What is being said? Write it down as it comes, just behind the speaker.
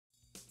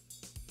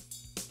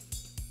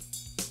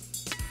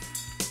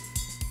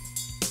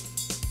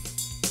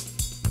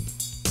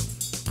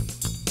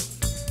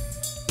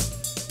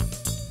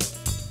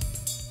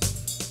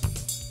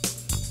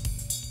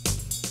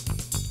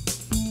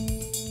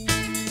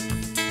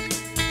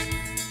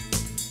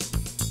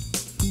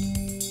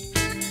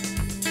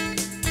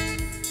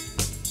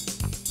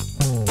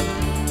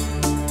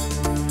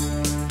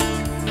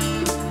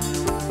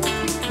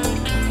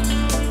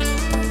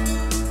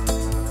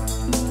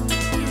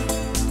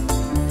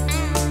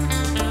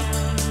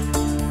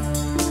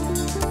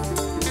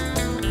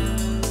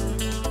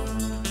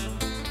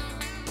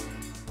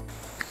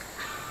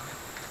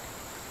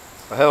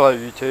Hello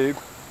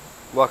YouTube,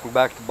 welcome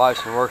back to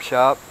Bison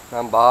Workshop.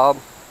 I'm Bob,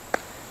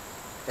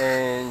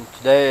 and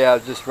today I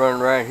was just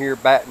running around here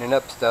battening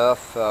up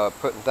stuff,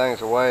 putting things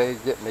away,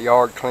 getting the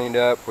yard cleaned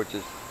up, which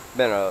has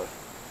been a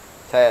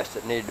task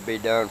that needed to be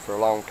done for a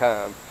long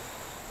time.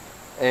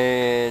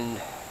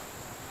 And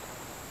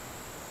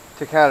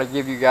to kind of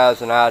give you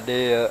guys an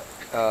idea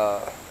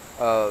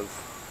of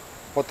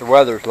what the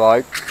weather's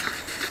like,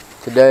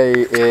 today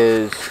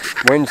is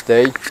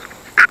Wednesday,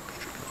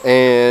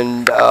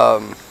 and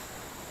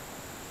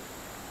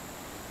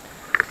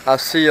I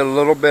see a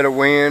little bit of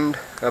wind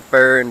up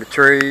there in the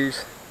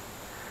trees,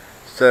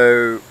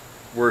 so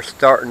we're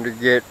starting to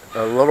get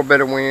a little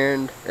bit of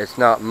wind. It's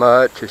not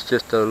much, it's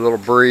just a little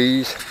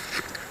breeze.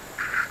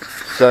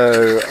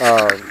 So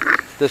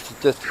this is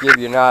just to give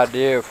you an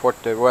idea of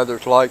what the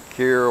weather's like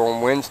here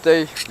on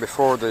Wednesday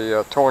before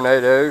the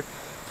tornado.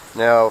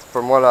 Now,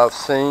 from what I've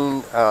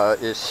seen,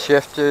 it's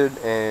shifted,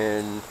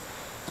 and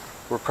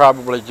we're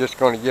probably just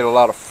going to get a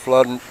lot of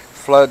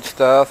flood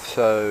stuff,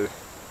 so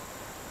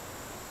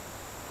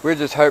we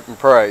just hope and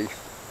pray.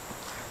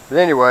 But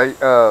anyway,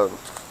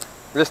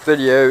 this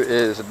video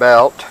is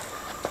about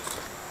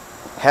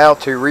how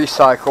to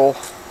recycle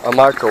a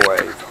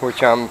microwave,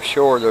 which I'm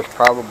sure there's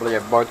probably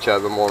a bunch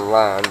of them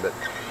online, but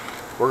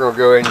we're going to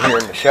go in here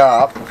in the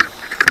shop.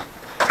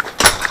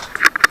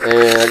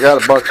 And I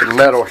got a bunch of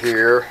metal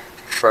here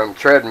from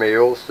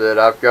treadmills that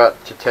I've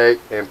got to take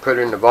and put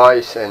in the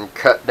vise and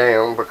cut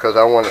down, because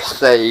I want to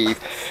save,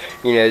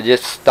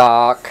 just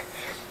stock.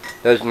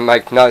 Doesn't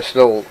make nice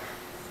little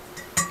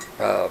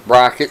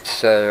brackets,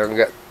 so I'm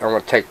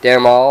going to take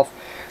them off.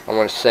 I'm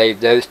going to save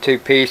those two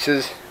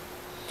pieces,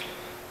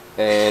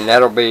 and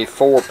that'll be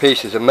 4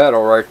 pieces of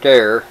metal right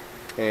there,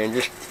 and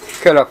just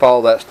cut up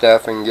all that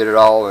stuff and get it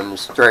all in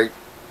straight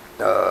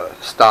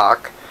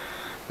stock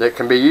that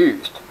can be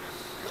used.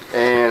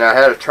 And I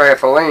had a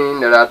trampoline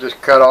that I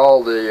just cut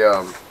all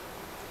the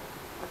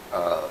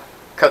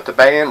cut the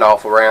band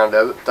off around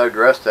of it, throw the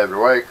rest of it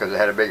away because it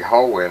had a big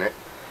hole in it.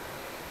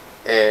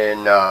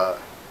 And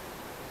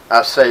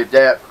I saved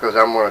that because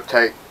I'm going to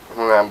take,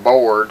 when I'm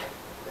bored,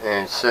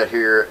 and sit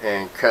here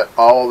and cut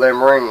all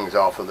them rings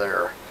off of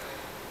there.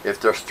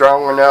 If they're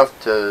strong enough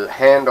to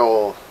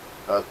handle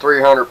a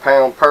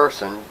 300-pound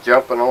person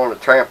jumping on a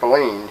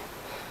trampoline,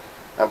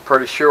 I'm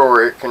pretty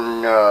sure it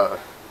can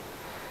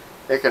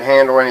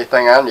handle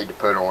anything I need to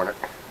put on it.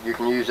 You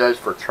can use those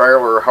for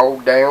trailer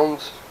hold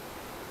downs,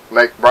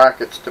 make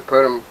brackets to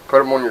put them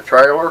on your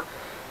trailer,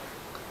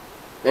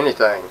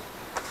 anything.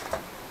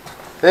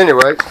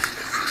 Anyway,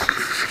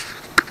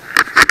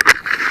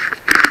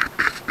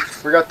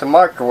 we got the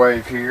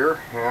microwave here,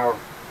 and I'll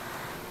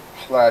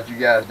slide you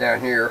guys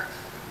down here.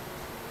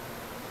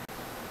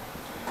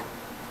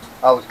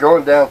 I was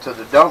going down to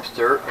the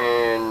dumpster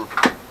and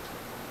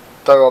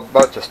throw a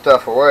bunch of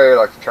stuff away,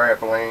 like the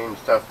trampoline,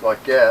 stuff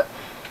like that,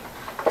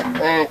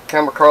 and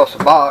come across a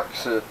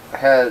box that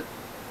had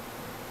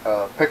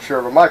a picture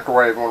of a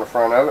microwave on the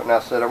front of it, and I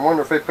said, I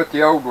wonder if they put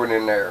the old one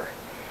in there.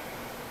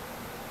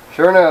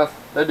 Sure enough,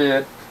 they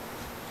did.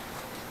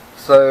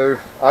 So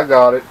I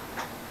got it,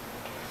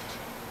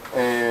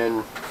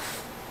 and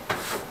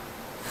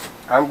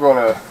I'm going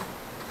to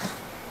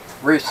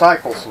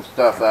recycle some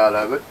stuff out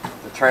of it.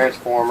 The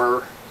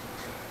transformer,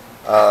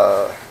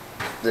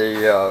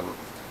 the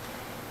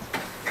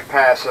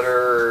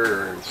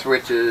capacitor, and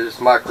switches,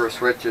 micro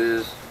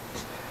switches,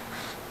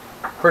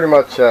 pretty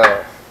much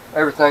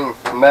everything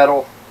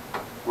metal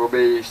will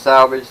be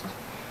salvaged.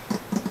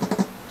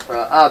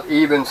 I've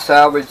even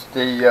salvaged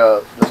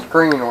the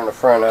screen on the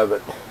front of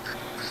it.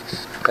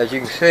 As you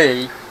can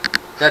see,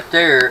 that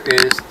there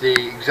is the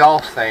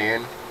exhaust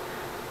fan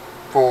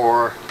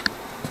for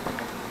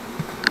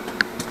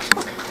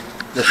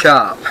the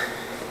shop,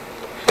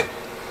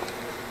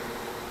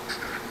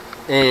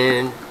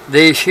 and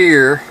these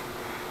here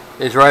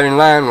is right in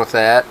line with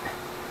that,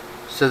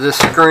 so this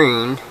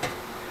screen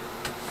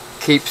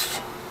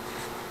keeps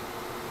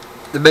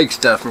the big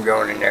stuff from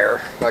going in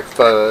there, like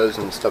fuzz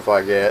and stuff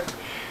like that.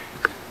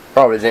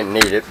 Probably didn't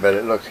need it, but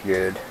it looks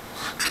good.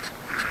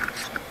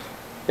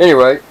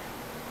 Anyway,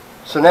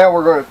 so now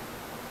we're going to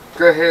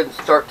go ahead and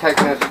start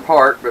taking this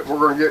apart, but we're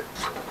going to get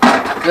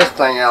this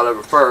thing out of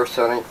it first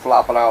so it ain't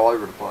flopping all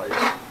over the place.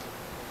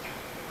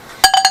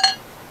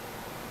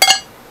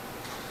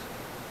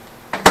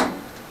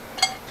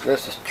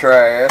 This is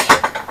trash.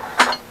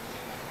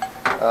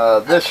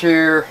 This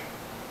here,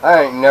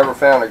 I ain't never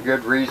found a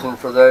good reason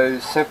for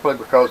those, simply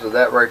because of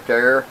that right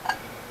there.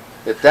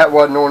 If that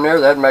wasn't on there,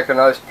 that'd make a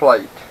nice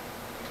plate.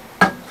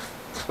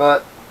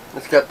 But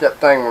it's got that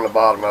thing on the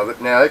bottom of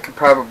it. Now, it could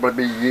probably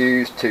be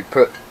used to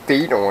put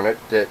feet on it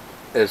that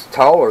is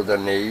taller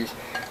than these,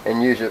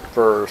 and use it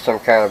for some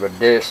kind of a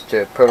dish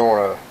to put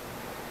on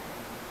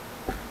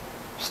a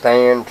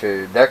stand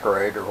to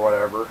decorate or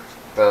whatever.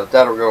 But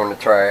that'll go in the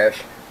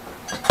trash.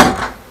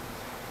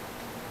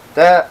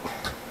 That,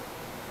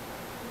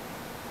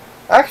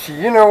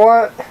 actually, you know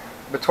what?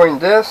 Between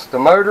this, the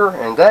motor,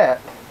 and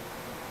that,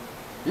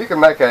 you can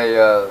make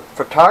a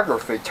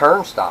photography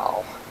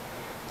turnstile.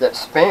 that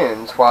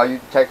spins while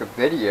you take a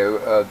video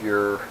of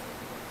your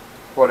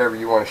whatever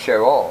you want to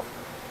show off.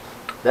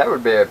 That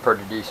would be a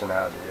pretty decent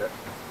idea.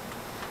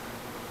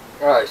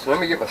 Alright, so let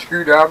me get my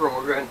screwdriver and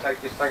we'll go ahead and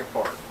take this thing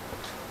apart.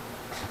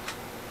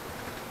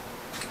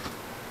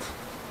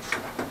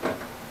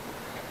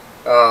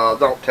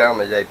 Don't tell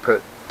me they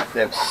put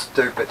them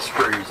stupid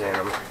screws in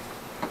them.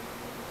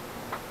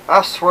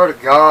 I swear to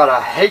God,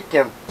 I hate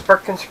them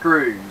frickin'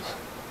 screws.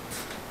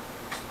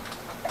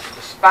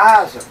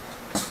 Despise them.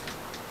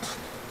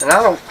 And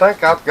I don't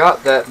think I've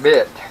got that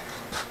bit.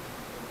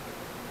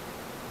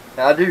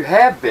 Now, I do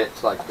have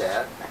bits like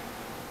that,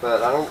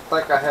 but I don't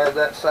think I have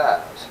that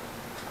size.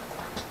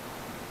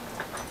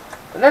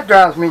 And that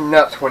drives me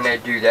nuts when they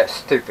do that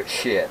stupid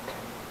shit.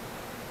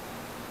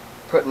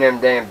 Putting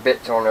them damn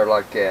bits on there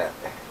like that.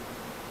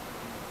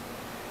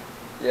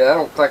 Yeah, I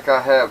don't think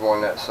I have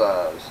one that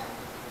size.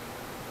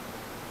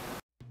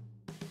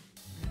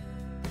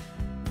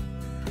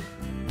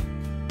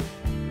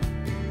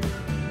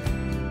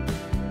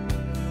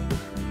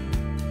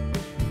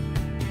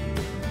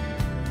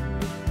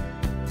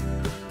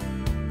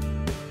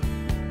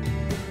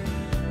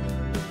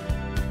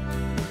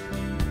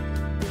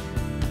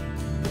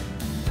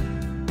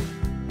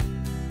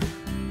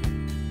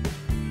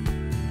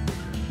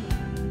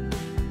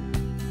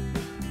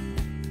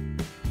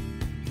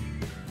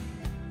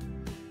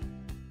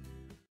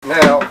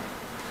 Now,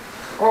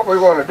 what we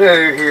want to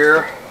do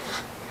here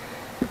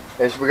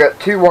is we got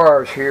two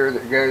wires here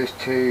that goes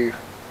to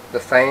the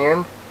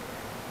fan,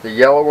 the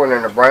yellow one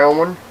and the brown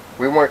one.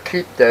 We want to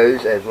keep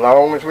those as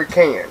long as we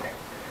can.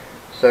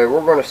 So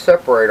we're going to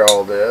separate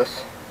all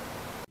this.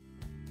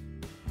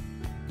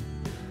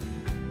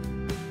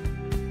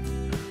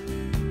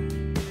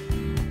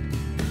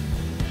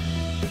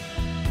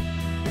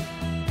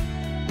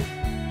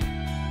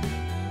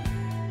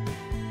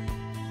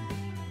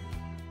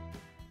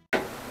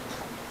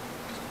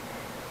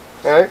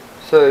 Alright,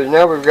 so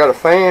now we've got a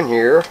fan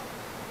here,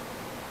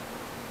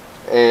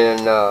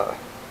 and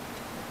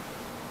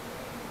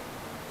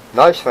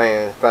nice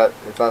fan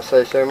if I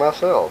say so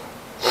myself.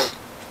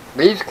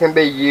 These can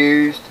be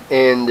used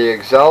in the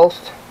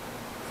exhaust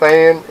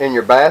fan in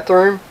your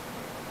bathroom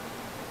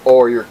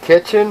or your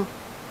kitchen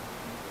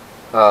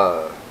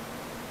or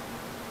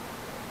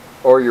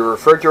your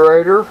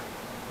refrigerator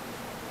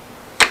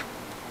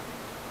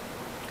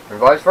and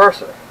vice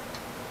versa.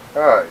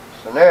 Alright,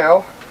 so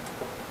now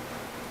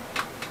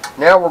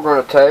we're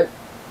going to take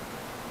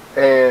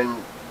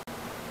and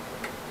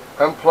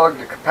unplug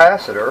the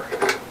capacitor,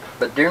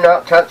 but do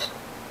not touch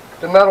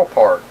the metal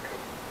part.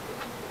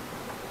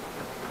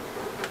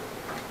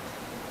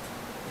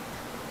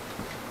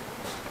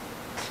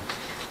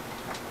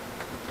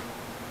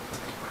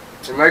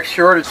 And make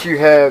sure that you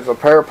have a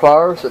pair of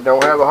pliers that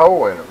don't have a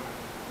hole in them.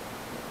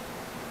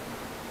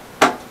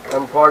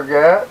 Unplug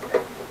that.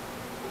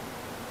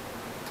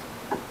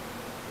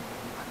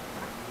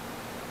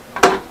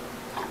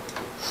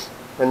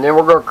 And then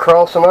we're going to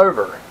cross them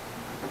over.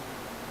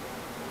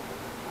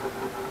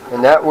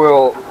 And that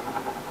will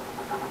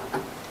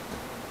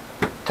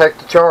take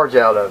the charge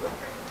out of it.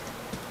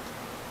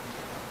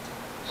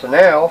 So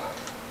now,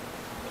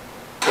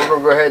 we're going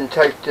to go ahead and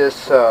take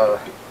this, I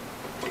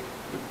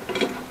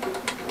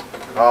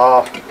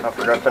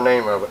forgot the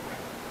name of it.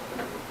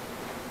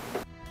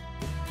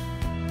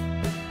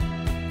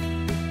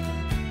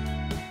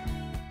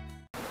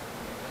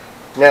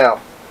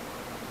 Now,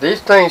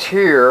 these things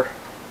here,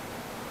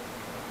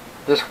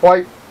 this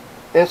white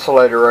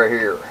insulator right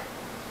here,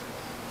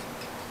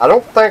 I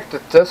don't think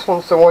that this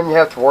one's the one you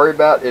have to worry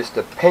about. It's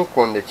the pink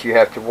one that you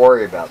have to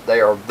worry about. They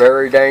are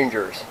very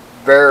dangerous.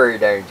 Very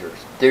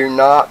dangerous. Do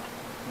not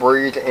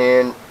breathe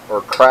in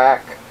or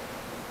crack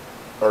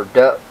or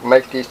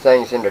make these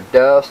things into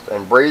dust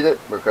and breathe it,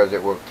 because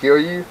it will kill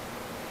you.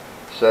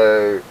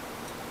 So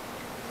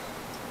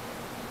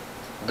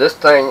this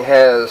thing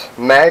has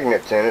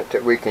magnets in it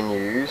that we can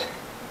use.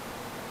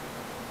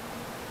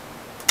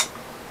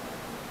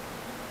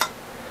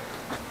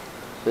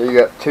 So you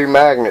got two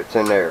magnets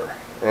in there,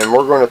 and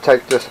we're going to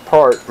take this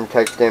apart and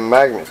take them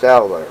magnets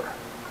out of there.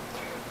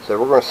 So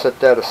we're going to set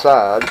that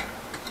aside.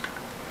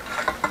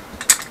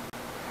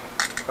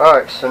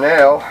 Alright, so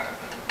now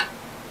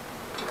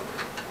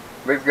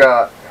we've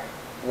got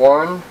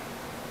 1,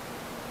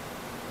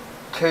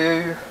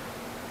 2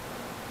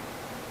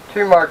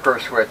 micro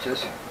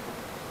switches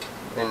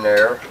in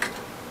there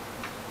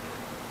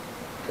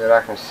that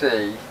I can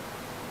see.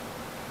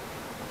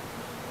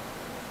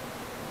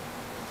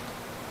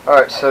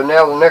 Alright, so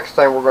now the next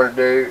thing we're going to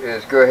do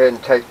is go ahead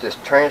and take this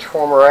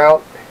transformer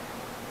out.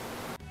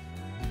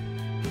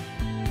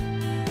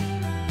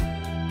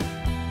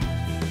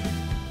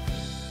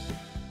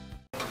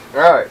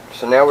 Alright,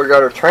 so now we've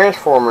got our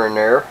transformer in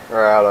there,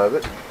 or out of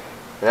it. And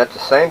that's the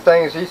same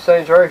thing as these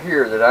things right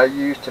here that I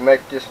used to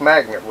make this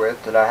magnet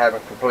with that I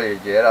haven't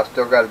completed yet. I've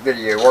still got a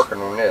video working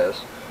on this.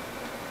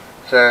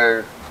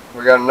 So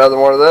we got another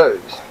one of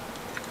those.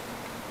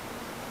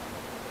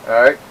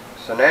 Alright,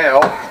 so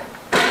now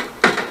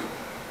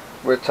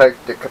we'll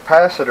take the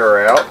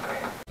capacitor out.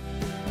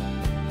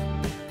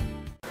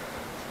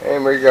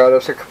 And we got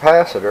us a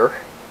capacitor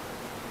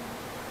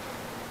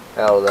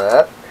out of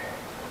that.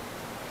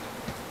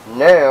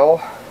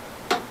 Now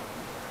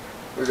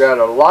we got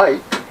a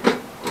light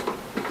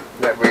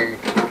that we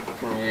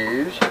can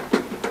use.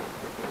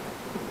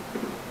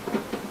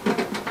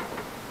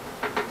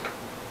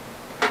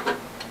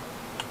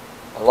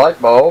 A light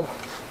bulb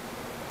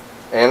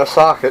and a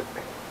socket,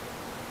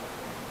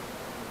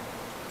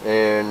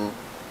 and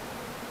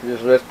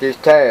just lift these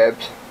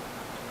tabs,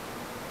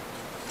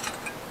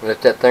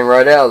 lift that thing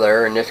right out of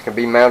there, and this can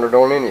be mounted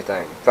on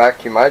anything. In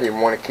fact, you might even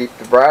want to keep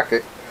the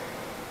bracket,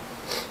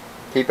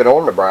 keep it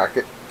on the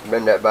bracket,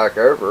 bend that back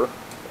over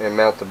and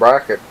mount the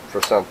bracket for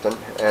something.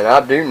 And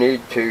I do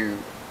need to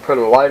put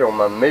a light on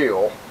my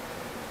mill,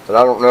 but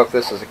I don't know if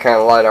this is the kind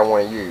of light I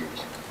want to use.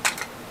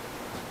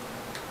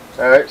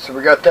 Alright, so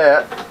we got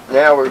that.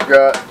 Now we've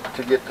got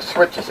to get the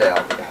switches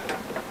out.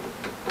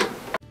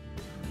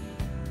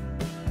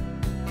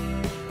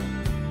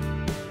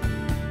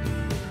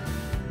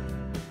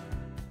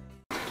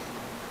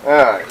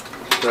 Alright,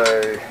 so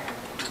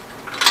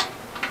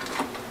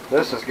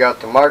this has got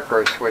the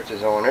micro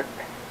switches on it.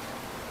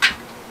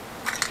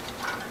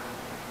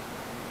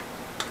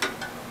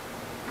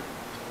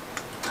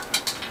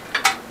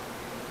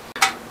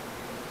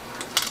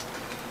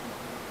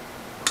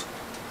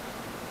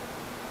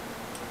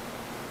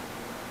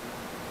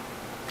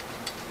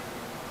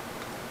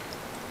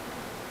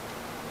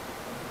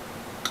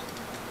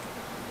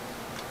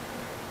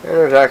 And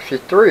there's actually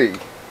 3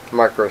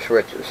 micro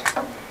switches.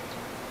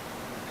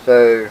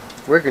 So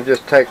we can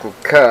just take and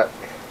cut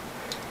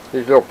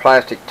these little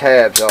plastic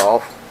tabs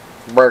off,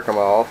 break them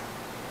off,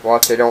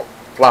 watch they don't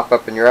flop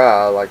up in your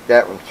eye like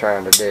that one's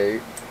trying to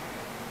do.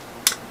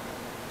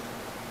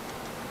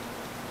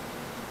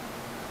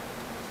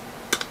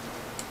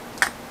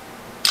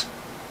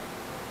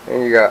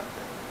 And you got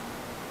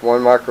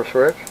 1 micro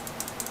switch,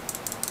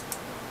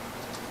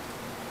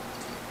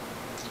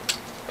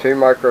 2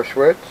 micro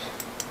switch,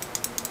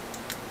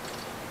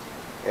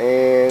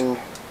 and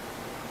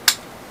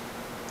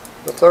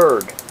the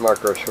 3rd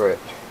micro switch.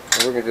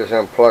 And we can just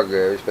unplug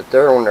those, but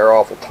they're on there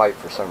awful tight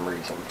for some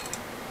reason.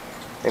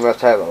 They must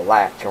have a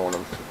latch on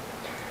them.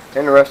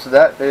 And the rest of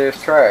that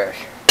is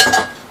trash.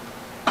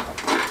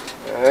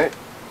 Alright.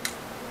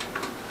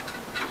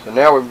 So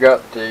now we've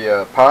got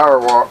the power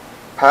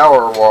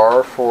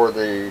wire for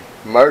the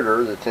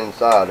motor that's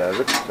inside of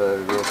it.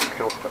 So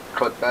we'll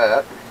clip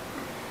that.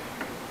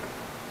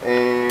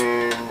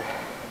 And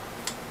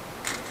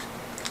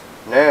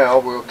now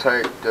we'll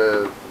take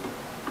the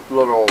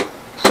little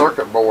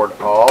circuit board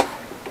off.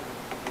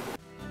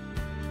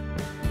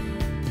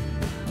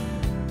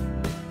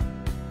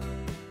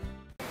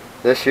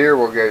 This here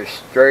will go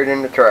straight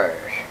in the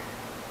trash.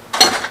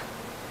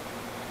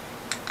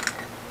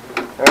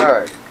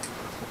 Alright,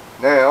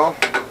 now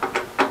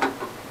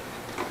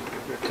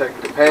we'll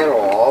take the panel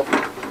off.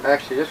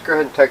 Actually, just go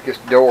ahead and take this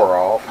door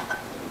off.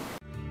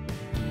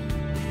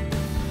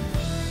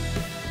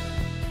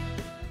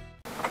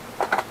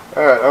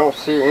 Alright, I don't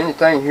see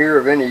anything here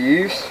of any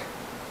use.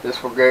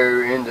 This will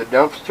go in the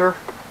dumpster.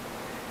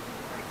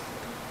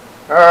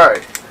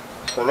 Alright,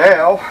 so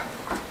now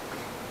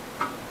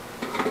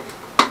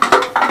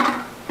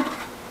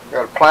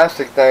got a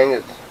plastic thing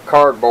that's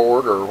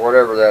cardboard or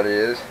whatever that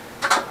is.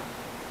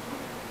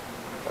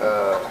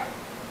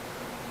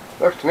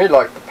 Looks to me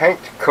like the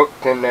paint's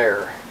cooked in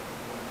there.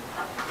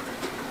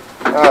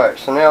 Alright,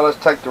 so now let's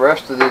take the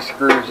rest of these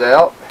screws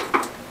out.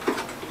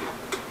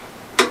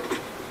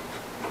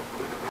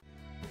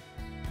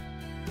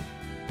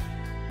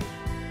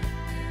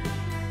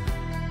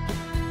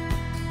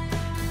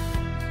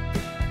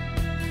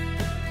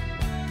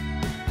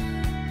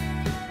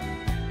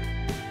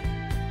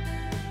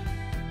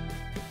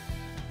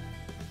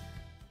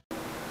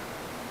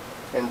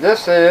 And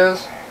this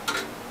is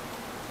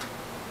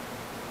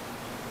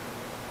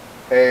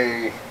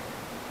a,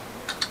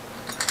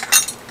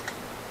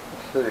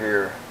 let's see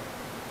here,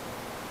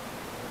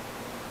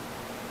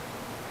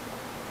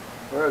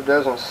 well, it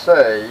doesn't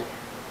say.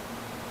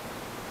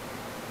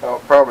 Oh,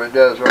 it probably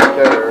does right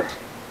there.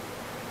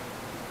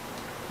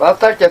 But I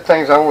think that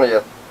thing's only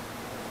a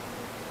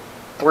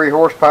 3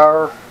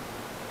 horsepower,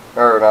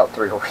 or not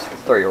 3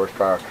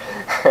 horsepower,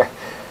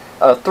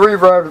 3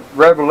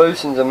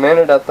 revolutions a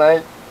minute, I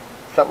think.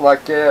 Something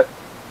like that.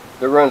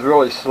 It runs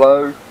really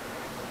slow.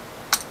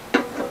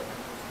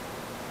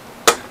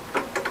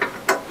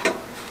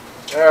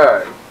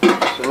 Alright,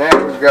 so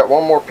now we've got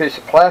one more piece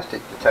of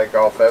plastic to take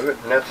off of it,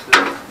 and that's the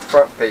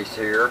front piece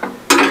here.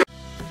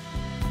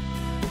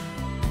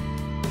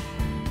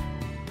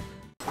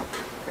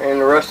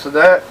 And the rest of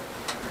that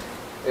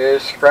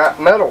is scrap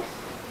metal.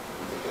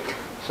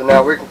 So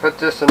now we can put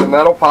this in the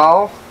metal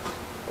pile,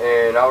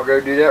 and I'll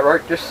go do that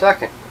right this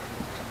second.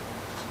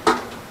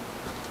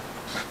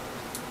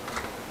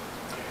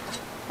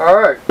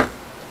 Alright,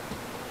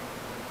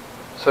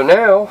 so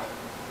now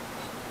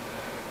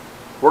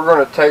we're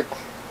going to take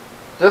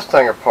this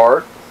thing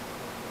apart.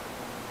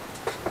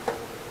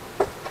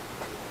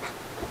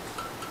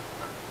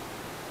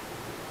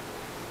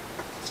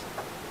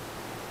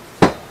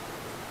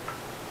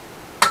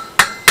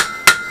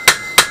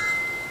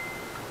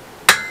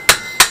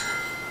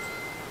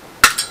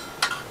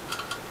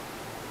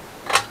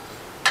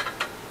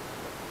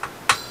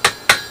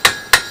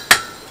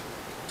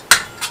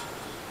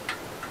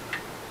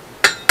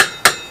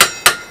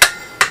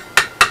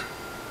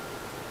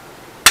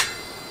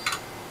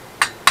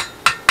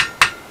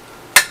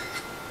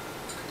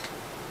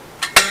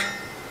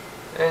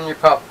 and you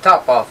pop the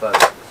top off of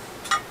it.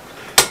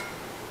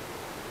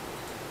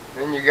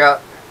 Then you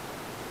got a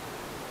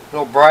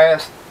little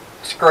brass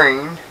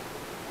screen.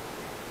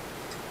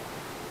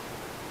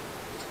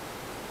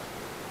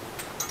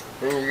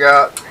 Then you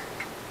got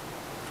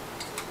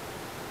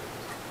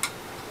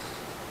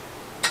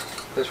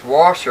this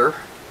washer.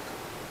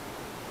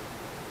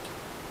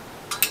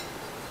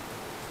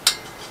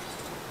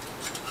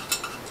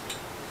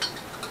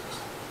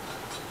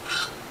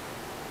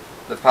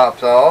 That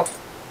pops off,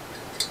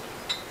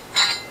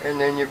 and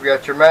then you've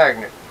got your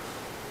magnet.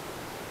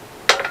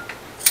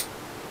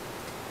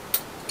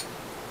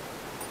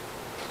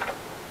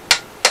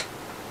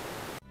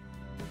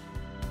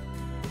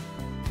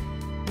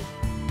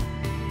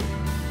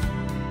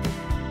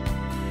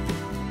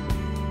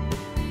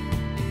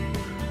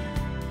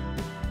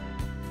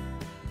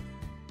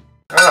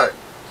 Alright,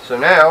 so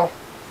now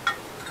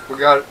we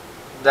got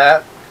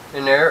that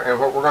in there, and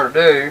what we're going to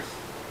do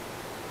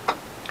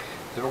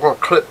is we're going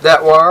to clip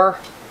that wire,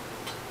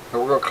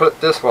 and we're going to clip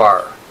this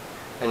wire,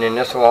 and then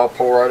this will all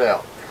pull right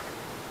out.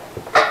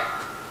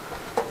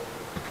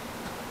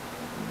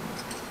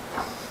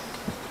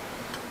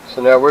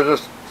 So now we'll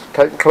just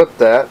take and clip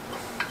that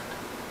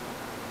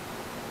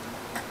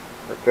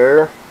right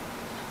there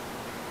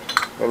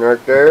and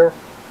right there.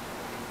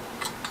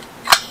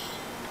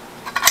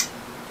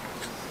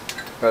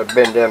 Gotta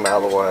bend them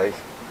out of the way.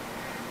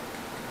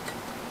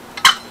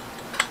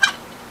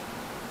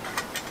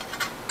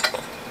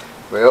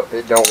 Well,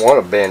 it don't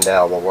want to bend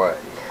out of the way.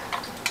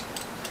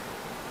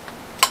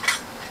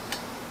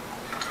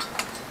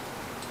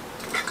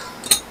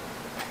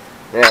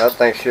 Now that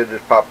thing should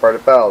just pop right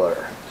up out of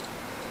there.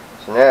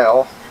 So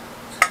now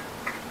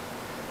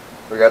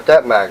we got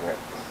that magnet.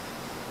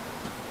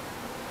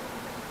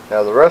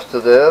 Now the rest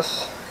of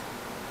this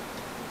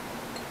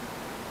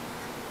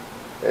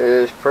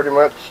is pretty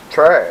much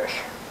trash.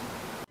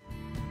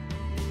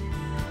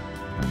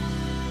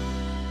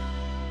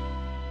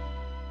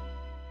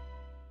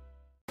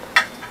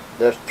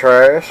 That's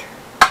trash.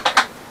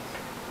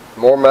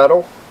 More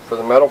metal for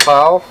the metal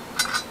pile.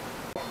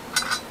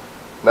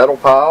 Metal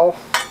pile.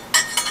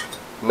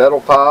 Metal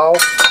pile.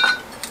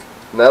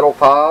 Metal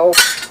pile.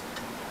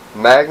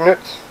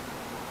 Magnets.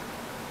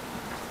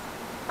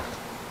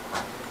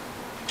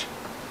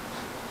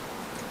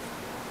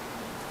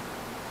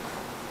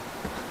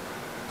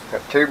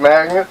 Got 2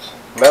 magnets.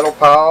 Metal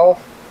pile.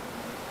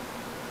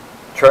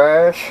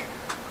 Trash.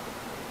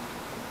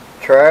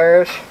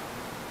 Trash.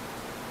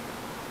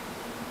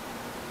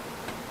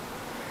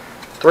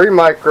 3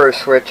 micro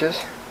switches,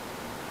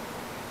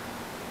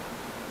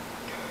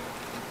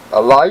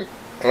 a light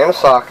and a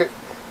socket,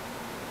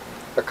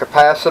 a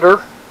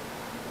capacitor,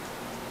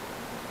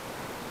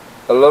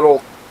 a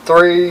little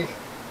 3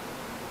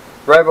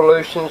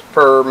 revolutions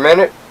per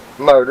minute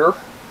motor,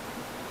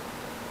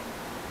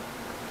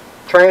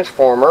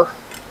 transformer,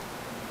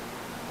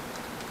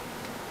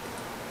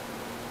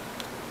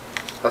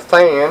 a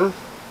fan,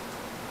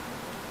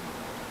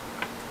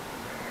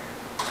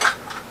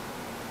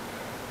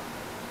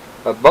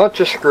 a bunch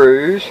of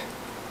screws,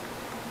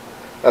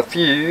 a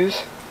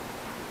fuse,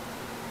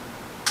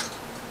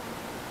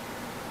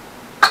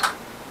 a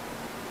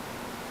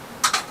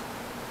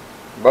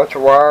bunch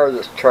of wire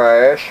that's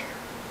trash,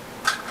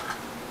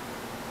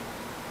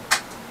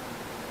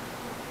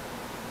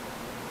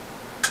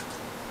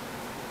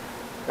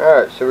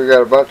 alright, so we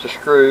got a bunch of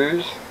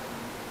screws,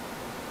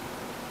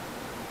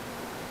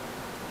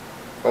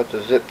 a bunch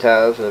of zip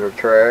ties that are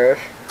trash,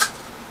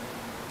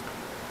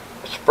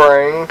 a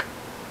spring,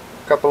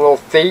 couple little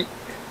feet,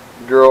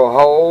 drill a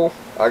hole.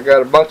 I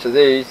got a bunch of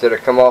these that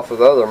have come off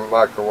of other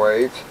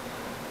microwaves.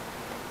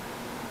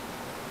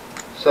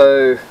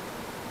 So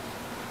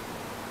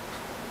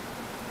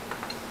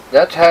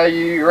that's how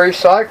you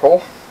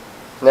recycle.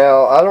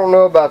 Now I don't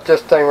know about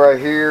this thing right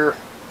here.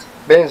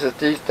 Being that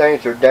these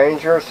things are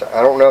dangerous,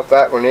 I don't know if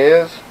that one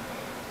is.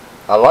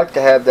 I like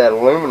to have that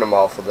aluminum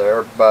off of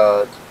there,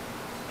 but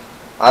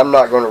I'm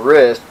not going to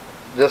risk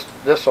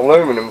this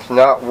aluminum's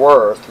not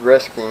worth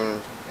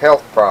risking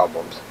health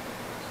problems,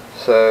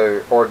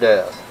 so, or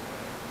death.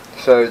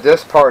 So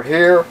this part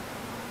here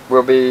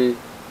will be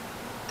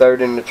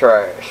thrown in the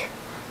trash.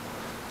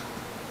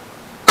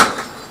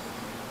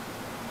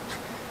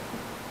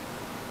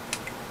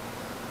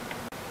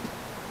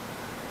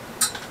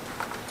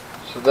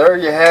 So there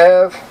you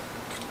have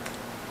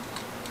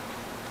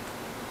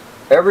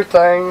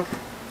everything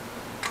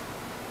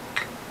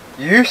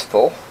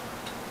useful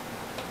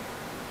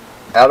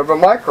out of a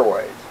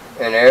microwave,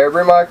 and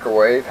every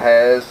microwave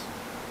has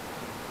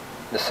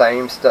the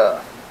same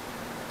stuff.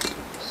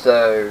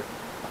 So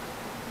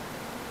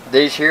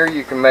these here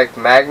you can make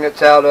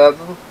magnets out of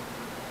them.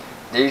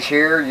 These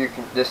here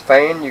this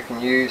fan you can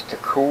use to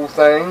cool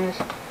things.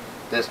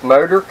 This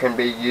motor can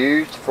be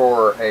used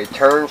for a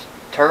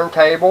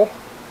turntable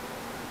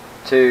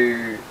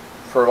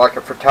for like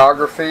a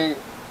photography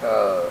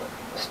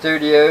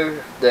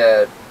studio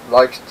that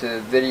likes to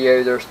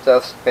video their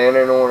stuff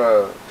spinning on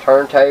a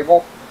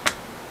turntable.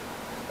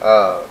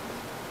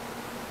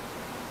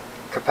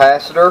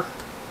 Capacitor,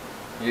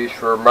 used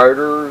for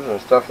motors and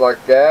stuff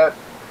like that.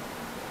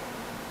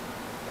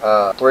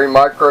 3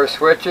 micro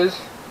switches,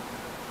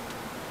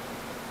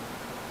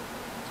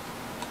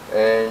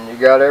 and you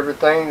got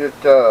everything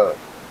that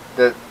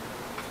that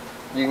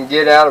you can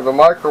get out of a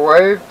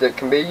microwave that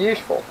can be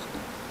useful.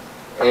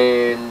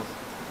 And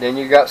then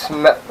you got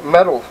some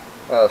metal,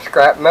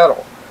 scrap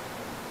metal.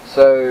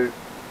 So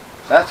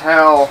that's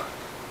how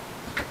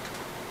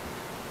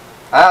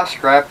I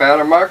scrap out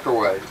a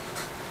microwave.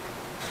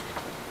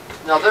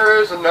 Now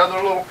there is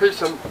another little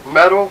piece of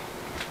metal.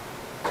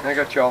 I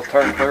got y'all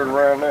turned clear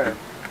around there.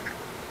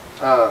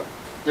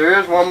 There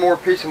is one more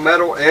piece of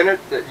metal in it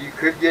that you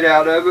could get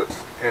out of it,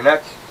 and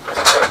that's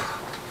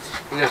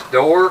this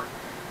door,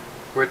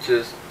 which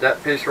is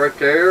that piece right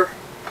there.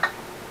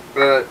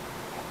 But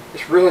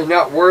it's really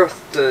not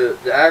worth the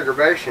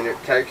aggravation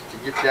it takes to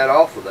get that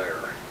off of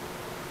there.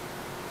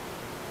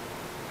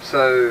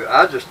 So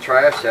I just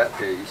trash that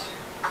piece.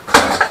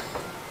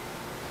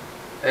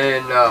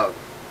 And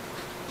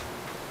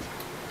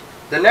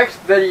the next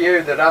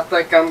video that I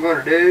think I'm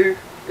going to do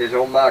is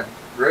on my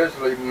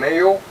grizzly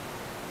meal.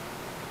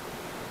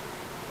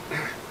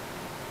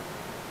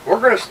 We're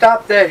going to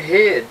stop that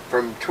head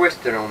from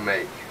twisting on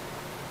me.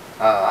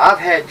 I've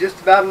had just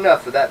about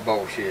enough of that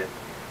bullshit.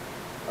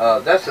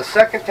 That's the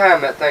second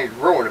time that thing's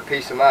ruined a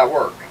piece of my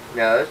work.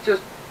 Now, it's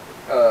just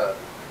a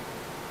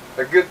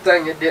good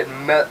thing it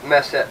didn't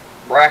mess that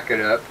bracket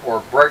up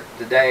or break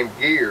the damn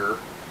gear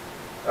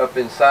up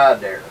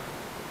inside there.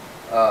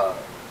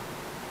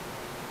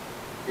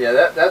 Yeah,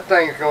 that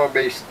thing's going to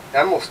be...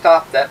 I'm going to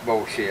stop that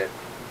bullshit.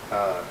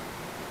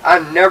 I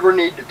never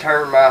need to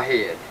turn my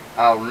head.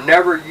 I'll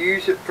never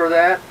use it for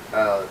that.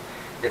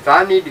 If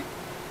I need to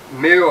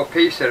mill a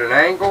piece at an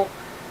angle,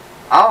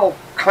 I'll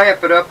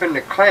clamp it up in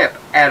the clamp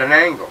at an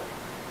angle.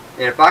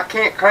 And if I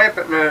can't clamp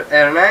it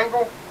at an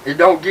angle, it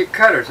don't get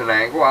cut as an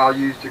angle, I'll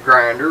use the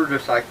grinder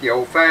just like the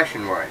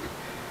old-fashioned way.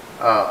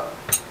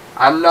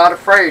 I'm not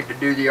afraid to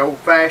do the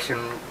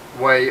old-fashioned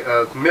way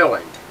of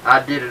milling.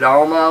 I did it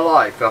all my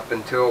life up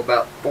until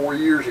about 4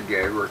 years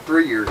ago or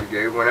 3 years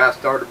ago when I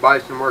started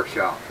Bison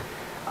Workshop.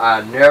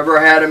 I never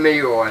had a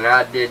mill, and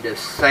I did the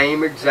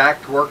same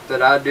exact work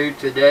that I do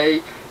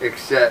today,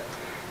 except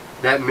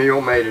that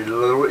mill made it a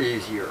little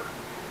easier.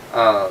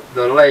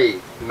 The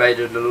lathe made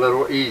it a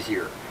little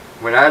easier.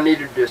 When I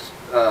needed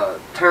to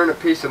turn a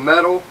piece of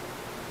metal,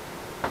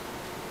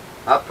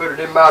 I put it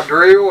in my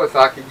drill if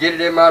I could get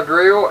it in my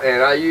drill,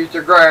 and I used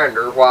a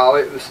grinder while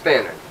it was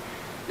spinning.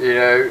 You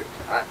know,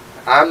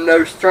 I'm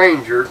no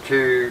stranger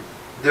to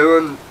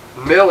doing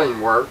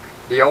milling work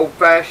the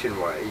old-fashioned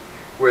way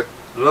with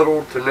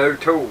little to no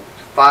tools.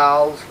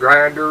 Files,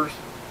 grinders,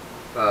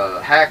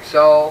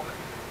 hacksaw,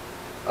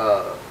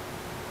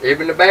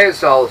 even the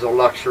bandsaw is a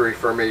luxury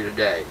for me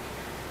today.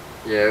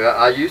 Yeah,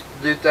 I used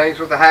to do things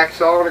with a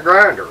hacksaw and a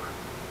grinder.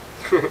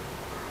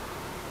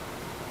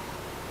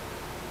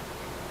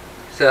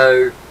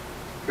 So,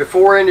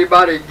 before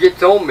anybody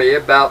gets on me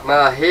about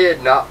my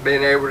head not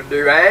being able to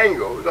do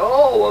angles,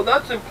 oh, well,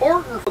 that's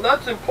important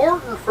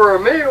for a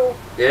mill.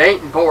 It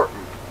ain't important.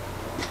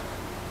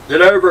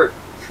 Get over it.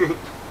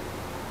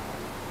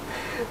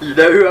 You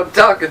know who I'm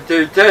talking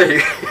to,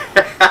 too.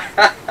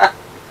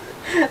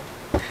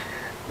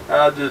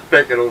 I'm just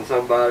picking on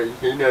somebody.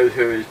 He knows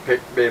who he's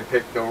being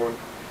picked on.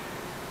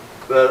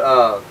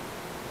 But,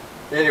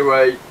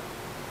 anyway,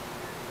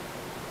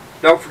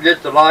 don't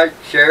forget to like,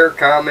 share,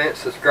 comment,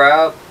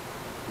 subscribe.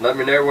 Let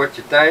me know what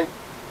you think.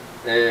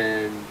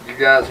 And you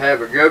guys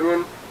have a good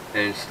one.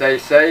 And stay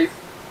safe.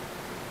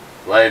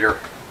 Later.